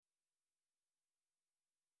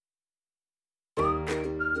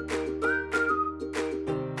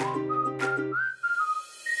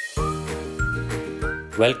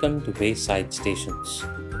Welcome to Wayside Stations,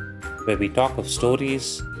 where we talk of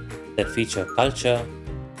stories that feature culture,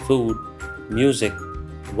 food, music,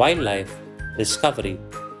 wildlife, discovery,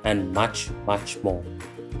 and much, much more.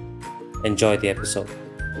 Enjoy the episode.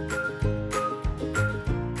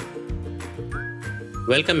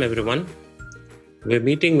 Welcome, everyone. We're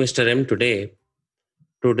meeting Mr. M today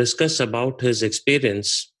to discuss about his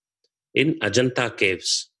experience in Ajanta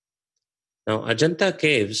Caves. Now, Ajanta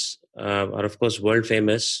Caves are, of course, world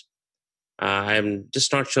famous. I'm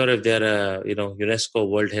just not sure if they're a UNESCO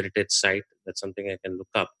World Heritage Site. That's something I can look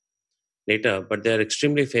up later. But they're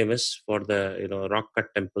extremely famous for the rock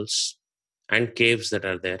cut temples and caves that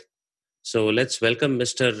are there. So let's welcome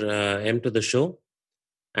Mr. M to the show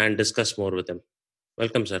and discuss more with him.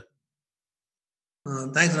 Welcome, sir.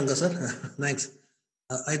 Thanks, Ranga, sir. Thanks.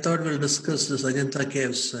 I thought we'll discuss this Ajanta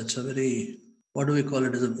Caves. It's a very, what do we call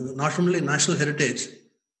it? It's not only national heritage,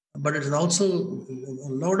 but it's also a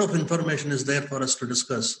lot of information is there for us to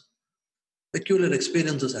discuss. Peculiar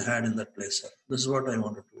experiences I had in that place, sir. This is what I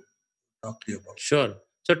wanted to talk to you about. Sure.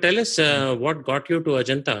 So tell us what got you to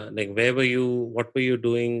Ajanta? Like, where were you? What were you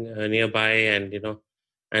doing nearby? And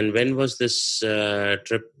and when was this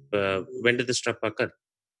trip? When did this trip occur?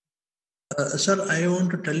 Sir, I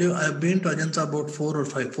want to tell you, I've been to Ajanta about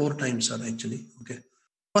four times, sir. Actually, okay.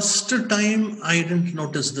 First time I didn't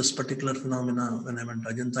notice this particular phenomena when I went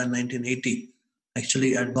to Ajanta in 1980.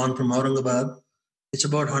 Actually, I'd gone from Aurangabad. It's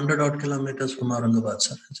about 100 odd kilometers from Aurangabad,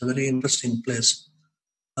 sir. It's a very interesting place.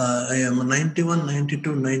 I am 91,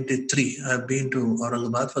 92, 93. I've been to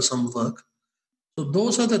Aurangabad for some work. So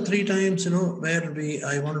those are the three times, where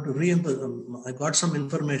I wanted to I got some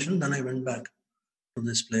information, then I went back to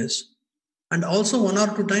this place. And also 1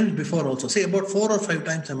 or 2 times before also. Say about 4 or 5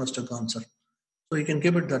 times I must have gone, sir. So you can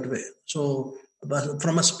keep it that way. So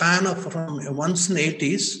from a span of from once in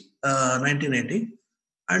 80s, 1980,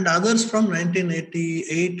 and others from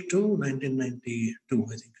 1988 to 1992, I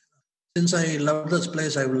think. Since I love this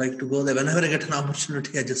place, I would like to go there. Whenever I get an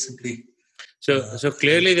opportunity, I just simply... So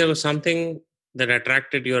clearly there was something that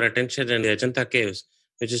attracted your attention in the Ajanta Caves,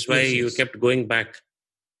 which is why you kept going back.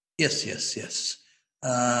 Yes.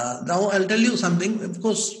 Now I'll tell you something. Of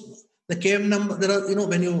course, the cave number, there are,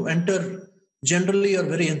 when you enter, generally you're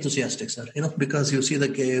very enthusiastic, sir, because you see the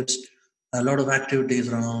caves, a lot of activities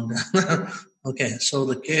around. Okay, so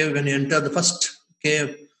the cave, when you enter the first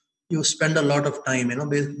cave, you spend a lot of time,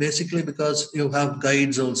 basically because you have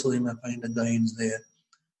guides also, you may find the guides there.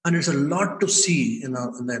 And it's a lot to see, in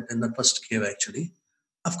the first cave, actually.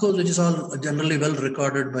 Of course, which is all generally well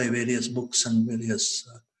recorded by various books and various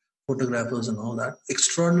photographers and all that.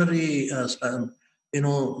 Extraordinary,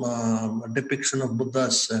 depiction of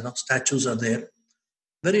Buddha's statues are there.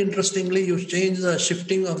 Very interestingly, you change the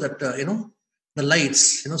shifting of that, the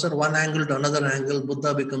lights. Sir, one angle to another angle,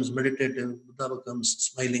 Buddha becomes meditative, Buddha becomes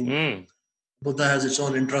smiling. Buddha has its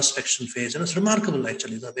own introspection phase. And it's remarkable,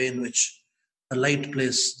 actually, the way in which the light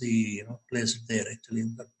plays there, actually,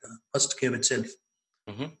 in that first cave itself.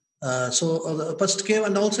 So the first cave,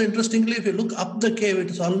 and also interestingly, if you look up the cave, it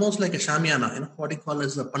is almost like a shamiana, what you call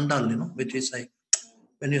as the pandal, which is like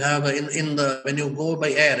when you have when you go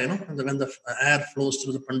by air, when the air flows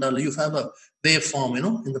through the pandal, you have a waveform,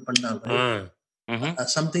 in the pandal. Right?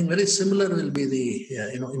 Something very similar will be the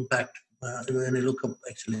impact when you look up,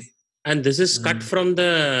 actually. And this is cut from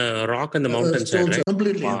the rock and the mountainside, right?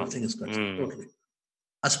 Completely, everything is cut, totally.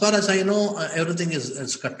 As far as I know, everything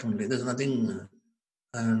is cut only. There's nothing.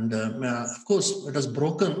 And of course, it is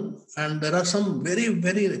broken, and there are some very,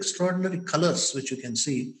 very extraordinary colors which you can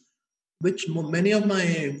see, which many of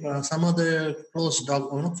my some of the close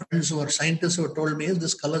friends who are scientists who have told me is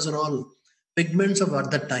these colors are all pigments of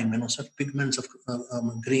at that time, such pigments of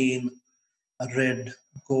green, red,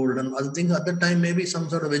 gold, and other things. At that time, maybe some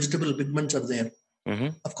sort of vegetable pigments are there.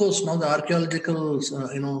 Of course, now the archaeological,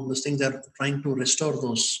 these things are trying to restore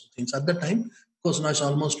those things. At that time, of course, now it's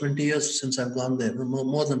almost 20 years since I've gone there.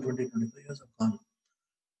 More than 20, 25 years I've gone.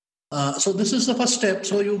 So this is the first step.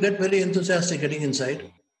 So you get very enthusiastic getting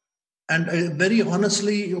inside. And very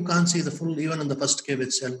honestly, you can't see the full, even in the first cave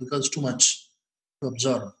itself, because it's too much to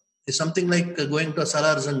absorb. It's something like going to a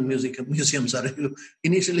Salarzang museum. Sorry.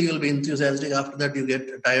 Initially, you'll be enthusiastic. After that, you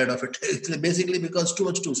get tired of it. It's basically because too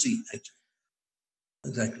much to see, actually.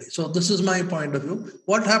 Exactly. So this is my point of view.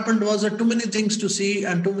 What happened was that too many things to see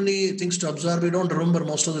and too many things to observe. We don't remember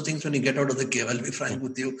most of the things when you get out of the cave. I'll be frank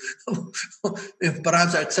with you. If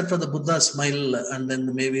perhaps except for the Buddha smile and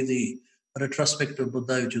then maybe the retrospective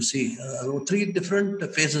Buddha which you see, 3 different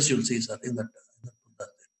phases you'll see, sir, in that Buddha.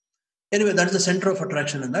 Anyway, that's the center of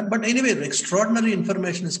attraction in that. But anyway, extraordinary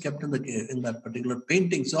information is kept in that particular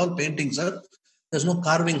paintings. All paintings are There's no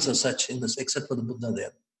carvings as such in this, except for the Buddha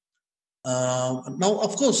there. Now,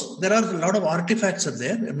 of course, there are a lot of artifacts are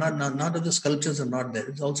there. Not that the sculptures are not there.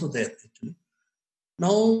 It's also there, actually.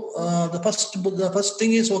 Now, the first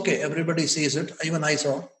thing is, okay, everybody sees it. Even I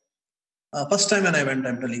saw. First time when I went,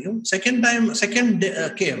 I'm telling you. Second cave,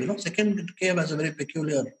 second cave has a very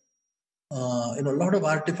peculiar, a lot of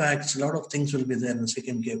artifacts, a lot of things will be there in the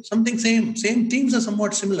second cave. Something same themes are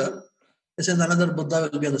somewhat similar. This is another Buddha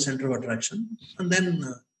will be at the center of attraction. And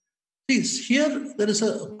then, please, here there is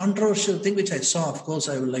a controversial thing which I saw. Of course,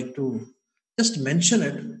 I would like to just mention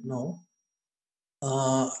it now.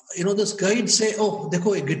 This guide say, oh,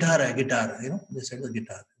 dekho, a guitar, they said the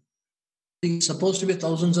guitar. It's supposed to be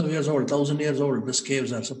thousands of years old, 1,000 years old. These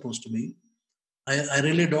caves are supposed to be. I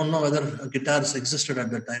really don't know whether guitars existed at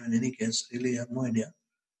that time in any case. Really, I have no idea.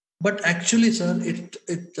 But actually, sir,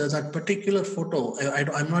 that particular photo,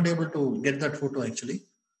 I'm not able to get that photo actually.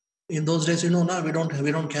 In those days, we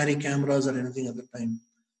don't carry cameras or anything at the time.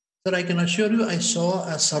 Sir, I can assure you, I saw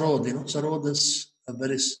a sarod. Sarod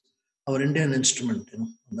is our Indian instrument.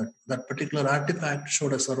 That particular artifact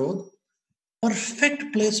showed a sarod.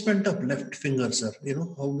 Perfect placement of left finger, sir.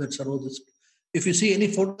 How that sarod is. If you see any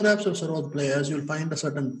photographs of sarod players, you'll find a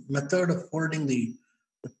certain method of holding the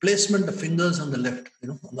placement of fingers on the left,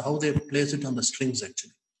 how they place it on the strings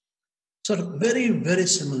actually. So very, very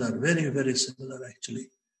similar, very, very similar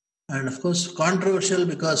actually. And of course, controversial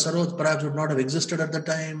because sarod perhaps would not have existed at the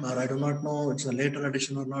time, or I do not know, it's a later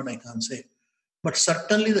addition or not, I can't say. But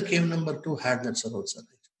certainly the cave number 2 had that sarod, sir.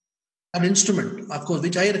 An instrument, of course,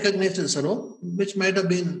 which I recognized as sarod, which might have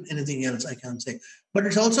been anything else, I can't say. But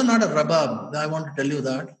it's also not a rabab. I want to tell you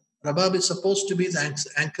that. Rabab is supposed to be the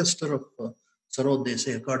ancestor of sarod, they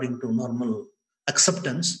say, according to normal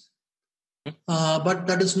acceptance. But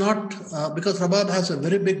that is not, because rabab has a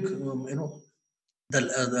very big, the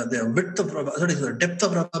width of rabab, that is, the depth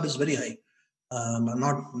of rabab is very high.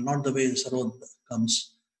 Not the way sarod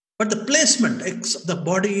comes. But the placement, the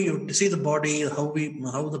body, you see the body, how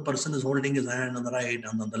the person is holding his hand on the right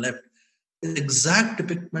and on the left, is exact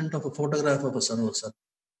depiction of a photograph of a sarod,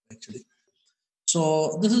 actually.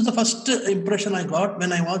 So this is the first impression I got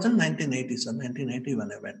when I was in 1980, sir, 1980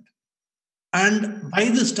 when I went. And by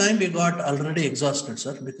this time we got already exhausted,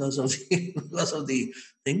 sir, because of the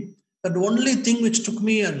thing. But the only thing which took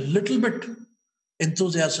me a little bit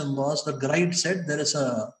enthusiasm was the guide said there is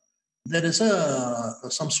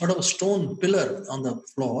some sort of a stone pillar on the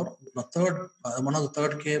floor, one of the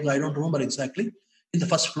third caves, I don't remember exactly, in the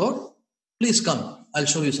first floor. Please come, I'll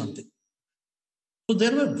show you something. So they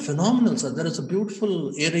were phenomenal, sir. There is a beautiful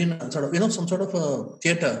arena, some sort of a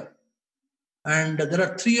theater. And there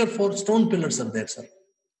are 3 or 4 stone pillars are there, sir.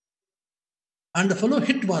 And the fellow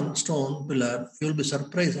hit one stone pillar, you'll be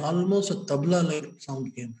surprised, almost a tabla-like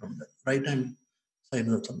sound came from the right-hand side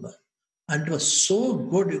of the tabla. And it was so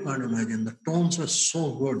good, you can't imagine. The tones were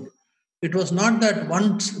so good. It was not that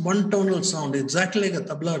one tonal sound, exactly like a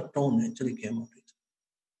tabla tone actually came out.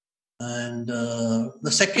 And the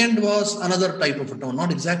second was another type of a tone,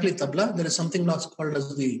 not exactly tabla. There is something called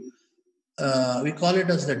as we call it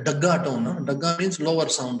as the dagga tone. No? Dagga means lower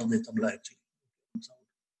sound of the tabla actually.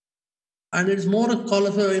 And it's more call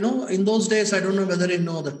of in those days, I don't know whether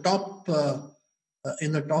the top,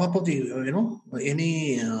 in the top of the,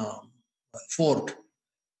 any fort,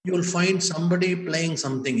 you will find somebody playing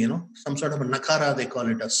something, some sort of a nakara, they call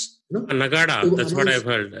it as. A nagada, that's what I've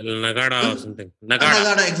heard. Nagada or something.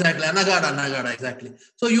 Nagada, exactly. Nagada, exactly.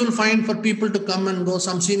 So you will find for people to come and go,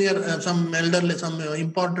 some senior, some elderly, some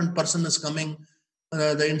important person is coming.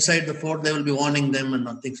 Inside the fort, they will be warning them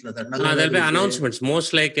and things like that. There'll be announcements.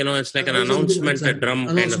 Most like, it's like an announcement, exactly. A drum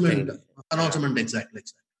kind of thing. Announcement, exactly.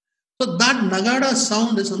 So that nagada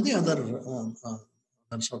sound is on the other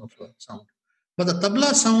sort of sound. But the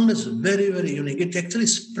tabla sound is very, very unique. It actually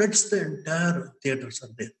spreads the entire theatre, sir,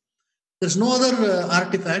 there. There's no other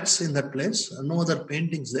artifacts in that place, no other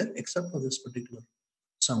paintings there, except for this particular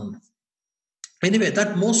sound. Anyway,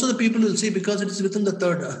 that most of the people will see because it is within the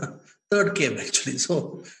third cave, actually.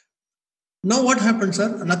 So now what happened,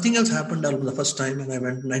 sir? Nothing else happened the first time when I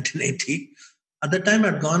went in 1980. At that time,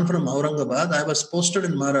 I'd gone from Aurangabad. I was posted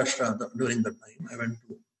in Maharashtra during that time. I went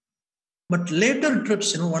to. But later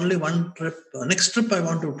trips, only one trip. Next trip I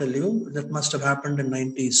want to tell you, that must have happened in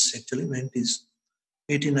 90s, actually, 90s,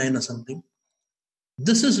 89 or something.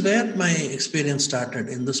 This is where my experience started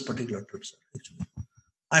in this particular trip, sir, actually.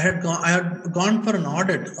 I had gone for an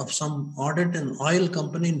audit in oil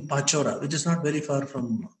company in Pachora, which is not very far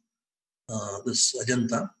from this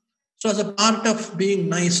Ajanta. So as a part of being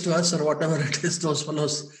nice to us or whatever it is, those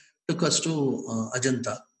fellows took us to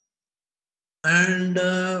Ajanta. And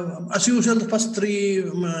as usual, the first three,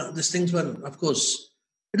 these things were, of course,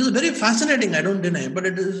 it was very fascinating, I don't deny, but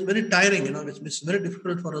it is very tiring, it's very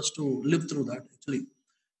difficult for us to live through that, actually.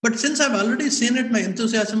 But since I've already seen it, my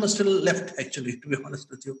enthusiasm was still left, actually, to be honest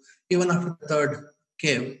with you, even after the third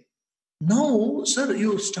cave. Now, sir,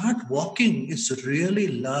 you start walking, it's really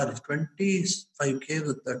large, 25 caves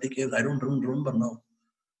or 30 caves, I don't remember now.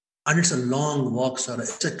 And it's a long walk, sir.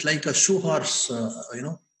 It's like a shoe horse,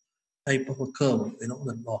 type of a curve,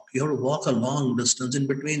 that walk. You have to walk a long distance. In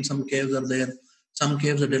between, some caves are there, some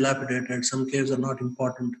caves are dilapidated, some caves are not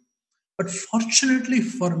important. But fortunately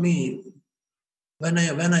for me, when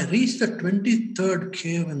I reached the 23rd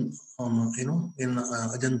cave in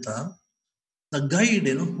Ajanta, the guide,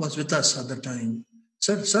 was with us at the time.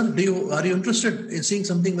 Sir, are you interested in seeing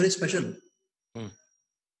something very special? I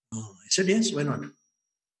said, yes, why not?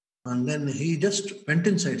 And then he just went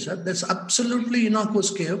inside, sir. There's absolutely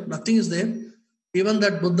innocuous cave. Nothing is there. Even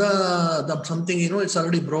that Buddha, something, it's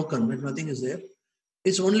already broken. Nothing is there.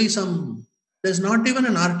 It's only there's not even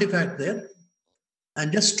an artifact there.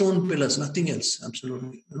 And just stone pillars, nothing else.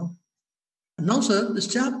 Absolutely, And now, sir, this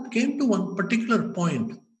chap came to one particular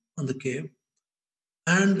point on the cave.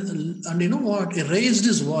 And you know what? He raised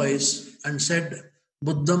his voice and said,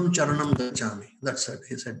 Buddham Charanam Gachami. That's it.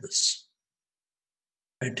 He said this.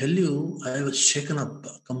 I tell you, I was shaken up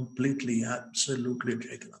completely, absolutely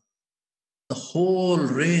shaken up. The whole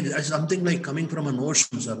range, something like coming from an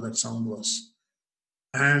ocean, sir, that sound was.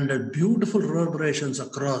 And beautiful reverberations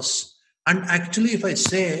across. And actually, if I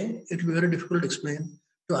say, it will be very difficult to explain.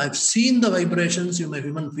 So I've seen the vibrations, you may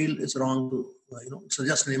even feel it's wrong to, it's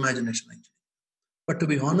just an imagination actually. But to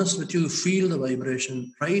be honest with you, feel the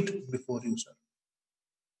vibration right before you, sir.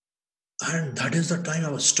 And that is the time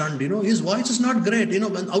I was stunned. His voice is not great.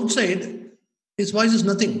 When outside, his voice is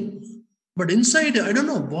nothing. But inside, I don't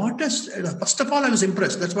know what is. First of all, I was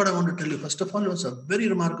impressed. That's what I want to tell you. First of all, it was a very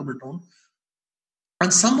remarkable tone.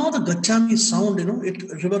 And somehow the Gachami sound,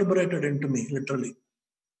 it reverberated into me, literally.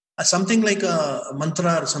 Something like a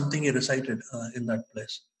mantra or something he recited in that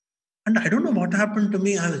place. And I don't know what happened to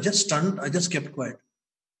me. I was just stunned. I just kept quiet.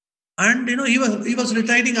 And, he was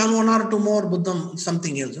reciting on one or two more Buddham,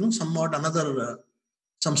 something else, somewhat another,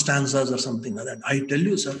 some stanzas or something like that. I tell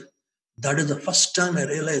you, sir, that is the first time I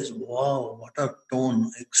realized, wow, what a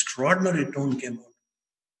tone, extraordinary tone came out.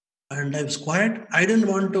 And I was quiet. I didn't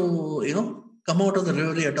want to, come out of the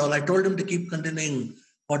reverie at all. I told him to keep continuing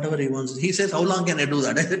whatever he wants. He says, how long can I do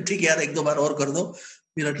that? I said,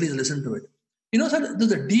 we'll at least listen to it. Sir,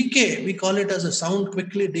 there's a decay. We call it as a sound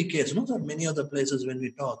quickly decays. Sir, many other places when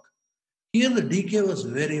we talk. Here the decay was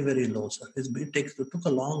very, very low, sir. It took a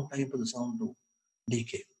long time for the sound to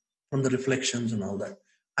decay from the reflections and all that.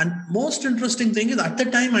 And most interesting thing is, at the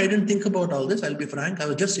time, I didn't think about all this. I'll be frank. I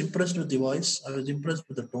was just impressed with the voice. I was impressed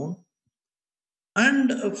with the tone.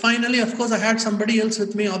 And finally, of course, I had somebody else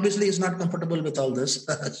with me. Obviously, he's not comfortable with all this.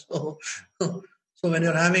 So when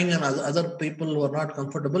you're having other people who are not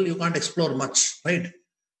comfortable, you can't explore much, right?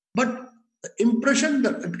 But the impression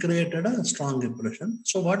that it created a strong impression.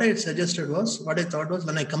 So what I thought was,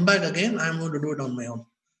 when I come back again, I'm going to do it on my own.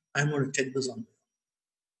 I'm going to check this on my own.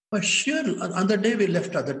 But sure, on the day we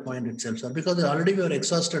left at that point itself, sir, because already we were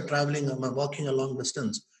exhausted traveling, walking a long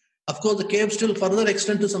distance. Of course, the cave still further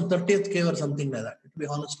extend to some 30th cave or something like that, to be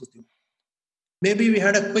honest with you. Maybe we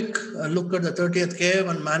had a quick look at the 30th cave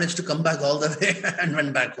and managed to come back all the way and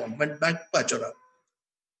went back home, went back to Pachora.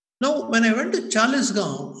 Now, when I went to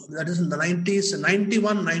Chalisgaon, that is in the 90s,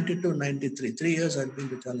 91, 92, 93, 3 years I'd been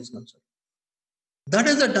to Chalisgaon, sir. That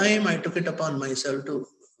is the time I took it upon myself to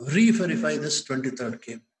re-verify this 23rd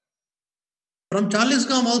cave. From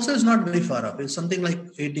Chalisgaon also is not very far up. It's something like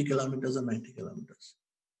 80 kilometers or 90 kilometers.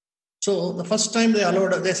 So the first time they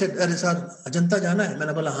said, Ajanta jana hai?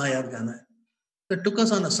 Maine bola, haan yaar jana hai. They took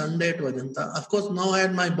us on a Sunday to Ajanta. Of course, now I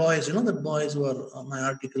had my boys, the boys who are my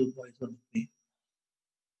article boys were with me.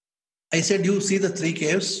 I said, you see the 3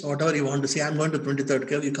 caves, whatever you want to see. I'm going to 23rd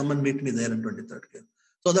cave. You come and meet me there in 23rd cave.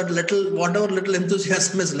 So that whatever little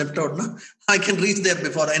enthusiasm is left out, I can reach there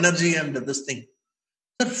before energy and this thing.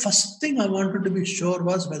 The first thing I wanted to be sure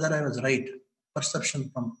was whether I was right. Perception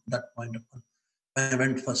from that point on. When I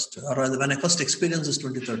went first, or rather when I first experienced this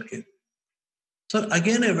 23rd cave. So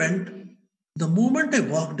again I went. The moment I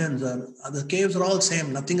walked in, the caves are all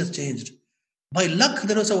same. Nothing has changed. By luck,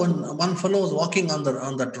 there was one fellow was walking on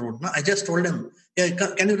that road. I just told him, yeah,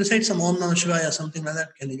 can you recite some Om Namah Shivaya or something like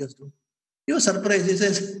that? Can you just do? He was surprised. He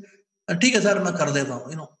says, "Theek hai sir, main kar deta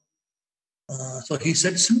hu." So he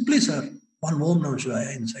said, simply, sir, one Om Namah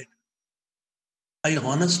Shivaya inside. I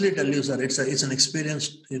honestly tell you, sir, it's an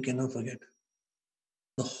experience you cannot forget.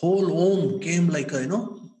 The whole Om came like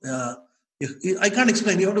a, I can't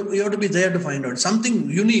explain. You have to be there to find out. Something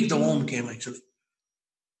unique, the Om came actually.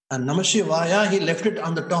 And Namah Shivaya, he left it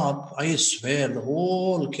on the top. I swear, the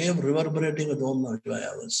whole cave reverberating with Om Namah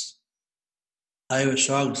Shivaya. I was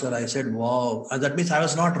shocked, sir. I said, wow. And that means I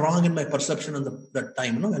was not wrong in my perception at that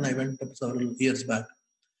time, when I went up several years back.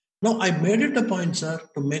 No, I made it a point, sir,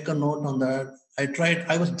 to make a note on that.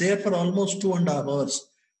 I was there for almost 2.5 hours,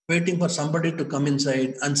 waiting for somebody to come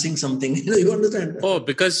inside and sing something. You understand? Oh,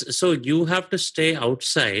 so you have to stay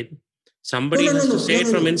outside. Somebody has to say it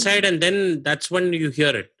from inside, and then that's when you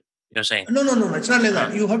hear it, you're saying? No. It's not like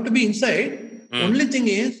that. You have to be inside. Only thing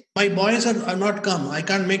is, my boys are not come. I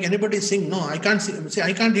can't make anybody sing. No, I can't sing. See,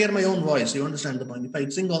 I can't hear my own voice. You understand the point? If I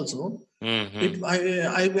sing also,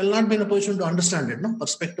 I will not be in a position to understand it. No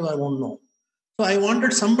perspective, I won't know. So I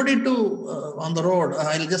wanted somebody to, on the road,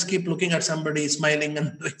 I'll just keep looking at somebody, smiling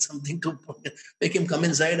and doing something to make him come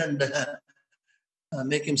inside and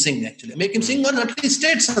make him sing, actually. Make him sing or at least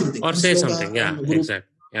state something. Or say something, yeah, exactly.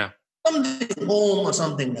 Yeah. Something, home or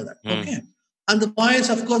something like that. Okay. And the boys,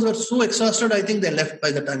 of course, were so exhausted, I think they left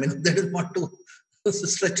by the time. They didn't want to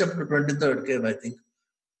stretch up to 23rd cave, I think.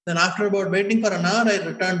 Then after about waiting for an hour, I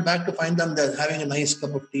returned back to find them there having a nice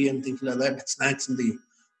cup of tea and things like that, snacks in the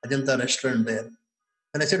Ajanta restaurant there.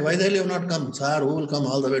 And I said, why the hell you have not come? Sir, who will come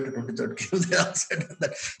all the way to 23rd cave? They all said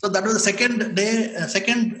that. So that was the second day,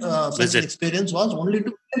 such experience was only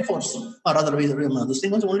to reinforce, or rather, this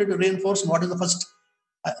thing was only to reinforce what is the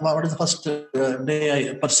first day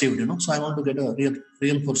I perceived, So I want to get a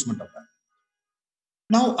reinforcement of that.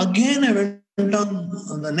 Now, again, I went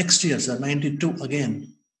on the next year, sir, 92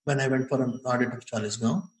 again, when I went for an audit of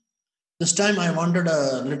Chalisgaon. This time I wanted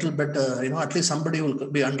a little bit, at least somebody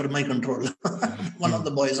will be under my control. One of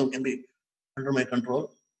the boys who can be under my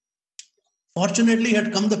control. Fortunately, he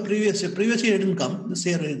had come the previous year. Previous year he didn't come.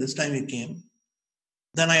 This time he came.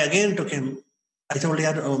 Then I again took him. I told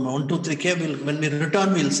him, 1, 2, 3K, when we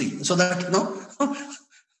return, we'll see. So that,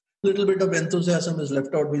 little bit of enthusiasm is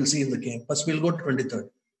left out, we'll see in the cave. First, we'll go to 23rd.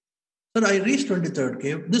 Sir, I reached 23rd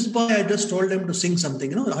cave. This boy, I just told him to sing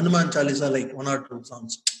something, Hanuman Chalisa, like 1 or 2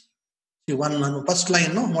 songs. See, first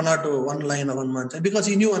line, 1 line of Hanuman Chalisa, because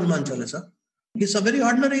he knew Hanuman Chalisa. He's a very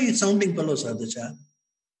ordinary sounding fellow, sir, the chap.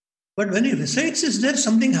 But when he recites this, there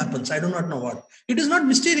something happens. I do not know what. It is not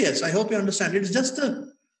mysterious. I hope you understand. It is just a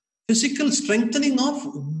physical strengthening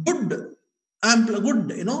of good,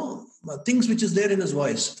 things which is there in his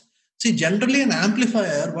voice. See, generally an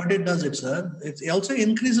amplifier, what it does, it also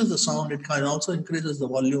increases the sound. It can also increases the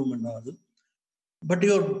volume and all. But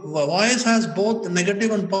your voice has both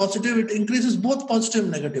negative and positive. It increases both positive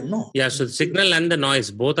and negative, no? Yeah, so the signal and the noise,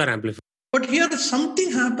 both are amplified. But here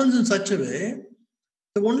something happens in such a way,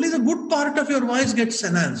 only the good part of your voice gets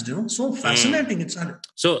enhanced, So fascinating.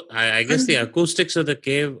 So I guess the acoustics of the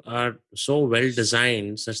cave are so well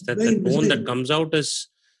designed such that the tone that comes out is,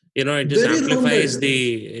 it just amplifies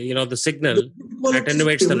the signal,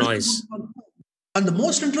 attenuates the noise. And the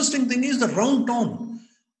most interesting thing is the round tone.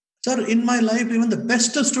 Sir, in my life, even the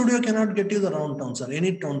best studio cannot get you the round tone, sir.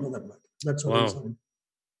 Any tone for that matter. That's what I'm saying.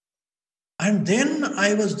 And then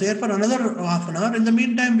I was there for another half an hour. In the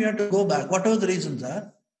meantime, we had to go back, whatever the reasons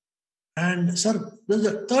are. And, sir, this is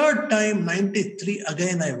the third time, 93,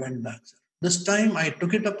 again I went back, sir. This time I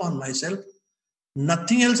took it upon myself.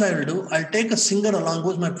 Nothing else I will do. I'll take a singer along,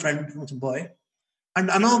 who's my friend, who's a boy. And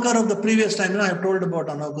Anaukar of the previous time, I have told about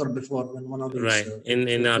Anaukar before. When one of these, right,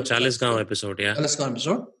 in our Chalisgaon episode, yeah. Chalisgaon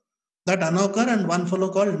episode. That Anaukar and one fellow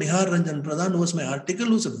called Nihar Ranjan Pradhan, who was my article,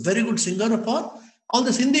 who's a very good singer for all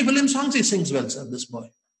the Hindi film songs. He sings well, sir, this boy.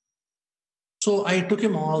 So I took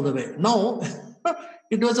him all the way. Now,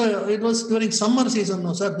 it was during summer season,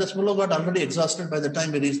 no, sir. This fellow got already exhausted by the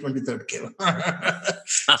time we reached 23rd cave.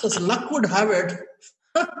 So luck would have it.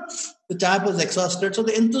 The chap was exhausted. So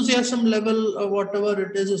the enthusiasm level of whatever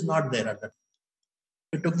it is not there at that.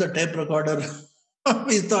 We took the tape recorder.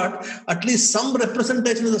 We thought at least some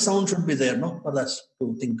representation of the sound should be there, no, for us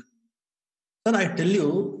to think. Sir, I tell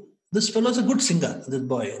you, this fellow is a good singer, this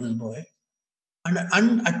boy.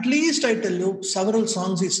 And at least I tell you, several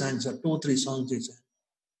songs he sang, sir, 2 or 3 songs he sang.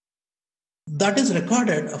 That is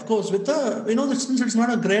recorded, of course, with since it's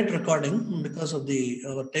not a great recording because of the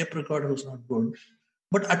tape recorder was not good.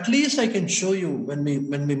 But at least I can show you when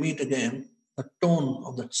we meet again, the tone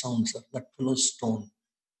of that sound, sir, that fellow's tone.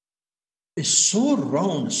 It's so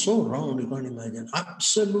round, you can't imagine.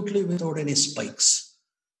 Absolutely without any spikes.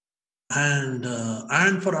 And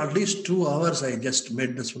for at least 2 hours, I just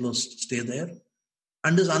made this fellow stay there.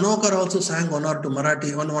 And this Anaukar also sang 1 or 2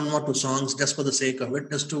 Marathi, one or 2 songs just for the sake of it,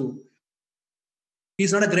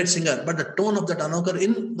 He's not a great singer, but the tone of that Anokar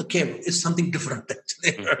in the cave is something different,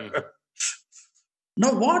 actually.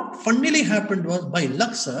 Now, what funnily happened was, by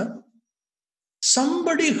luck, sir,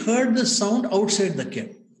 somebody heard the sound outside the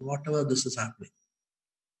cave, whatever this is happening.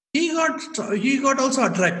 He got also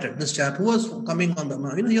attracted, this chap who was coming on the,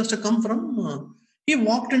 he has to come from, he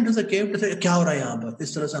walked into the cave to say, Kya ho raha hai yahan par?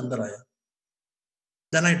 Is tarah se andar aaya.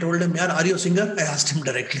 Then I told him, are you a singer? I asked him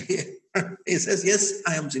directly. He says, yes,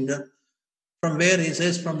 I am singer. From where? He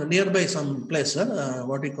says, from the nearby some place,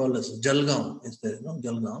 what we call as Jalgaon, is there,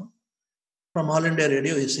 Jalgaon. From All India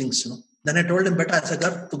Radio, he sings, Then I told him, beta aisa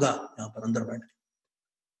kar, tu ga, yahan par andar baith.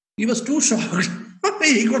 He was too shocked.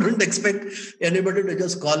 He couldn't expect anybody to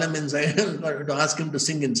just call him inside to ask him to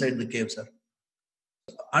sing inside the cave, sir.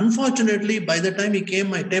 Unfortunately, by the time he came,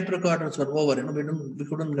 my tape recorders were over. We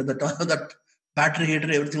couldn't get that battery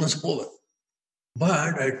heater, everything was over.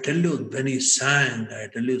 But I tell you, when he sang, sir,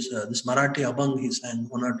 this Marathi Abhang, he sang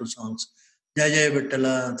 1 or 2 songs. Jai Jai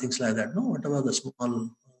Vittala, things like that. Whatever the small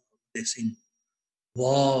they sing.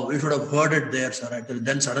 Wow, we should have heard it there, sir.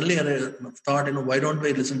 Then suddenly I thought, why don't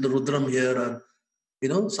we listen to Rudram here, or,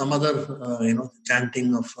 some other,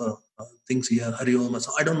 chanting of things here, Hari Om,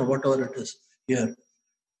 I don't know, whatever it is here.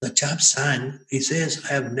 The chap sang, he says,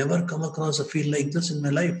 I have never come across a feel like this in my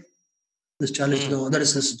life. This Chalish, that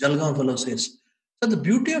is this Jalgaon fellow says. So the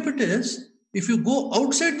beauty of it is, if you go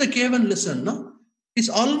outside the cave and listen, it's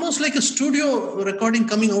almost like a studio recording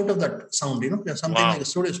coming out of that sound, There's something like a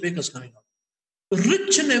studio speakers coming out.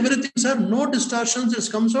 Rich in everything, sir, no distortions,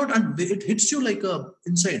 just comes out and it hits you like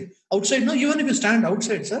inside. Outside, even if you stand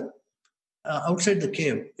outside, sir, outside the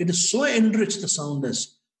cave, it is so enriched, the sound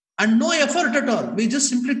is. And no effort at all. We just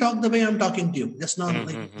simply talk the way I'm talking to you. Just now,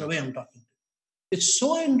 like the way I'm talking to you. It's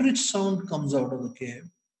so enriched sound comes out of the cave.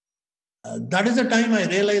 That is the time I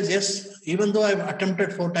realized, yes, even though I've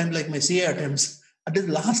attempted 4 times like my CA attempts, at the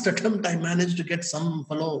last attempt I managed to get some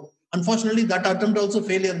fellow. Unfortunately, that attempt also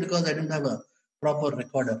failure because I didn't have a proper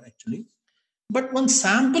recorder actually. But one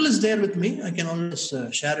sample is there with me. I can always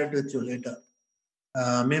share it with you later.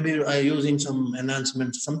 Maybe using some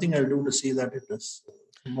enhancements, something I'll do to see that it is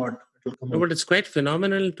somewhat. No, but it's quite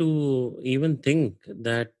phenomenal to even think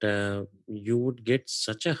that you would get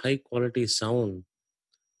such a high quality sound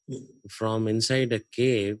from inside a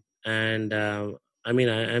cave. And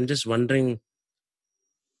I'm just wondering,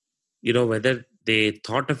 whether they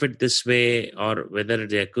thought of it this way, or whether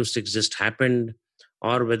the acoustics just happened,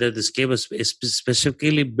 or whether this cave was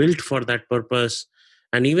specifically built for that purpose.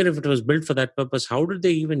 And even if it was built for that purpose, how did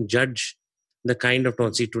they even judge the kind of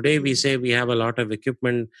tone? See, today we say we have a lot of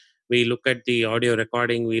equipment. We look at the audio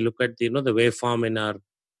recording. We look at the waveform in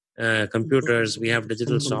our computers. We have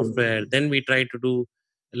digital software. Then we try to do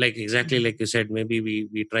exactly like you said. Maybe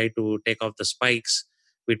we try to take off the spikes.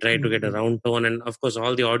 We try to get a round tone, and of course,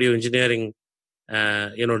 all the audio engineering,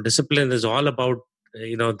 discipline is all about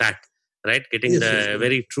that, right? Getting the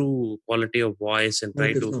very true quality of voice and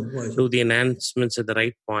try to do the enhancements at the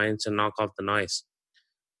right points and knock off the noise.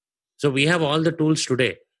 So we have all the tools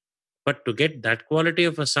today, but to get that quality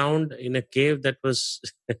of a sound in a cave that was,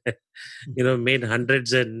 made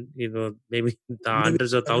hundreds and maybe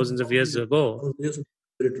hundreds or thousands of years ago,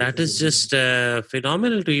 that is just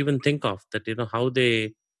phenomenal to even think of. That how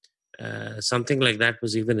they something like that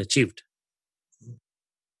was even achieved.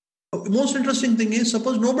 The most interesting thing is,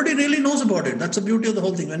 suppose nobody really knows about it. That's the beauty of the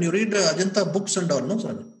whole thing. When you read Ajanta books and all, no,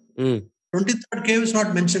 sir. 23rd cave is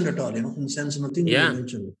not mentioned at all, in the sense nothing is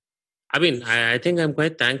mentioned. I mean, I think I'm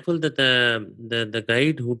quite thankful that the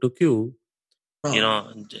guide who took you,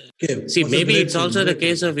 see, maybe it's also the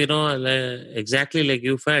case of, exactly like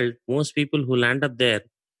you felt, most people who land up there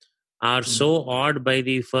are so awed by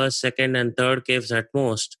the first, second and third caves at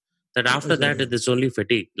most, that after that it is only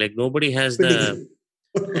fatigue. Like nobody has the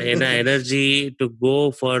energy to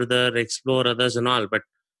go further, explore others and all. But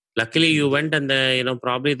luckily you went and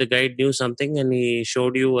probably the guide knew something and he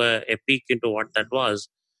showed you a peek into what that was.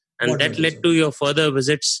 And that led to your further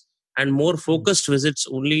visits and more focused visits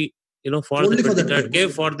only, for the 23rd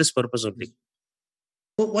cave for this purpose only.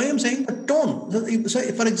 So why I'm saying the tone. So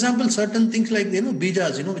for example, certain things like,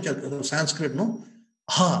 bijas, which are Sanskrit,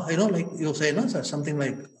 like you say, something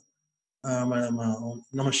like Namah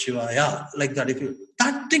Shivaya, like that. If you,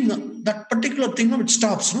 that particular thing, it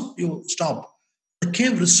stops, you stop. The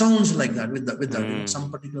cave resounds like that with that.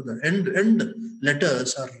 Some particular end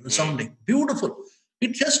letters are resounding. Beautiful.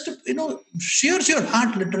 It just, shears your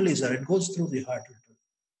heart literally, sir. It goes through the heart.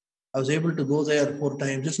 I was able to go there 4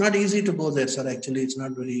 times. It's not easy to go there, sir. Actually, it's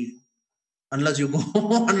not very, unless you go,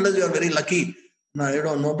 unless you are very lucky.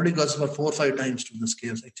 No, nobody goes for 4 or 5 times to this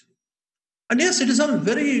caves, actually. And yes, it is all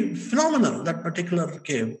very phenomenal, that particular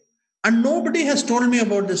cave. And nobody has told me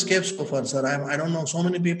about this cave so far, sir. I don't know. So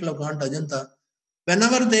many people have gone to Ajanta.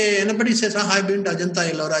 Whenever anybody says, I've been to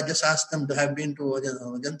Ajanta Ellora, I just ask them to have been to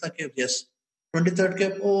Ajanta cave. Yes. 23rd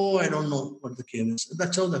cave. Oh, I don't know what the cave is.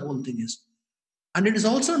 That's how the whole thing is. And it is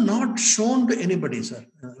also not shown to anybody, sir.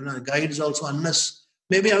 Guides also, unless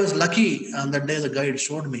maybe I was lucky on that day the guide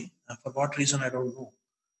showed me. For what reason, I don't know.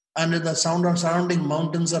 And the surrounding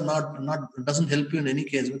mountains are not doesn't help you in any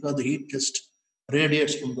case, because the heat just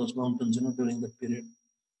radiates from those mountains, during that period.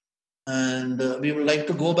 And we would like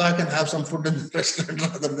to go back and have some food in the restaurant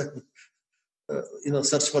rather than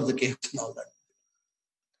search for the caves and all that.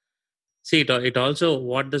 See, it also,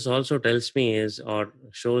 what this also tells me is, or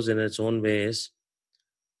shows in its own way, is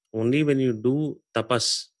only when you do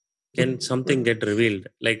tapas can something get revealed.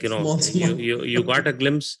 Like, you got a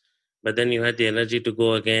glimpse, but then you had the energy to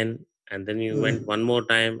go again, and then you went one more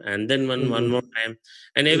time, and then one more time,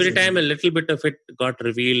 and every time a little bit of it got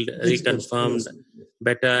revealed, reconfirmed,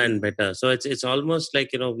 better and better. So it's almost like,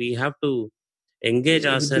 we have to engage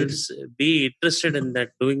ourselves, be interested in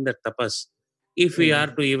that, doing that tapas, if we are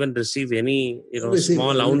to even receive any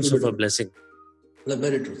small ounce of a blessing.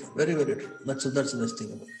 Very true, very, very true. That's the best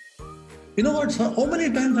thing about it. You know what, sir? How many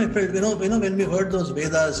times I felt, when we heard those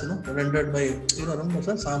Vedas, rendered by, remember,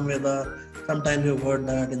 sir, Samveda, sometimes you've heard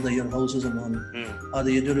that in your houses and all, or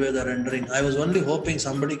the Yajurveda rendering. I was only hoping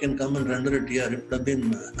somebody can come and render it here. It would have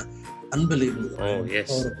been unbelievable. Oh,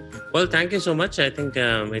 yes. Well, thank you so much. I think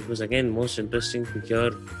it was, again, most interesting to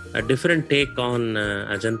hear a different take on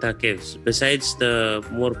Ajanta caves, besides the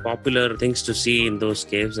more popular things to see in those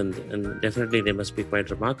caves, and definitely they must be quite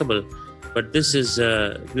remarkable. But this is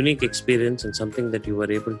a unique experience, and something that you were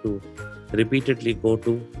able to repeatedly go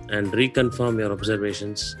to and reconfirm your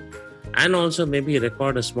observations, and also maybe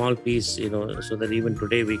record a small piece, so that even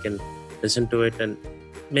today we can listen to it and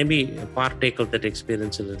maybe partake of that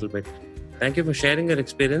experience a little bit. Thank you for sharing your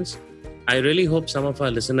experience. I really hope some of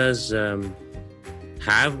our listeners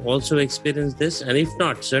have also experienced this, and if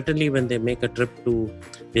not, certainly when they make a trip to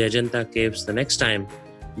the Ajanta caves the next time,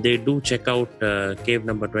 they do check out cave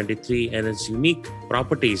number 23 and its unique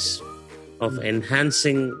properties of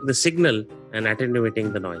enhancing the signal and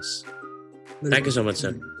attenuating the noise. Thank you so much,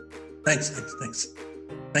 sir. Thanks.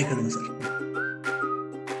 Thank you, sir.